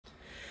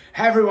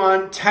Hey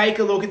everyone, take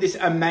a look at this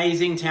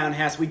amazing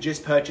townhouse we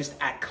just purchased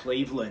at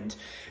Cleveland.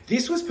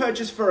 This was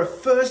purchased for a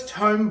first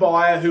home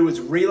buyer who was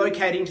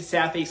relocating to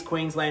Southeast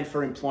Queensland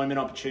for employment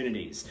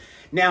opportunities.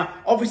 Now,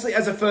 obviously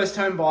as a first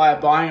home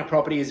buyer, buying a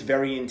property is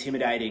very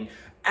intimidating.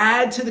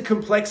 Add to the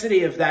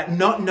complexity of that,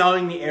 not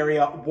knowing the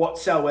area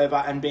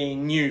whatsoever and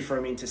being new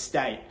from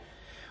interstate.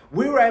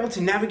 We were able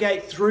to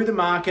navigate through the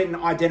market and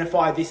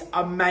identify this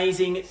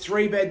amazing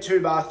 3-bed,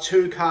 2-bath,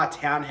 2-car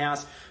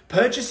townhouse,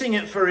 purchasing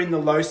it for in the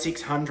low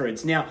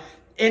 600s. Now,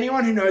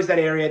 anyone who knows that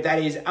area, that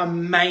is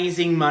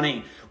amazing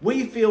money.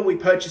 We feel we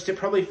purchased it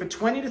probably for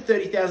 $20,000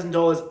 to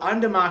 $30,000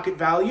 under market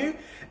value.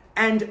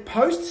 And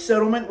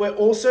post-settlement, we're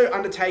also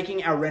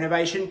undertaking our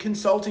renovation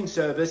consulting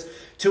service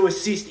to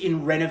assist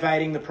in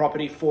renovating the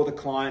property for the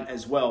client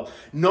as well.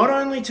 Not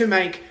only to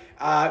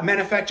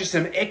manufacture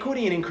some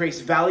equity and increase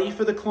value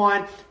for the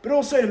client, but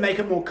also to make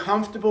it more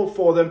comfortable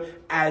for them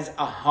as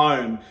a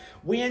home.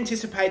 We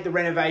anticipate the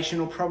renovation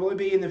will probably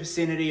be in the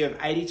vicinity of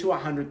 $80,000 to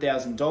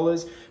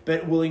 $100,000,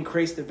 but will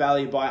increase the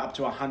value by up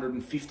to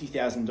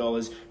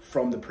 $150,000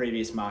 from the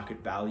previous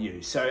market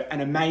value. So an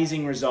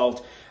amazing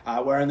result.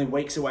 We're only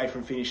weeks away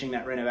from finishing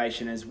that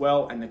renovation as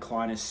well, and the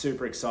client is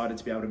super excited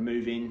to be able to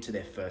move into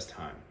their first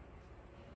home.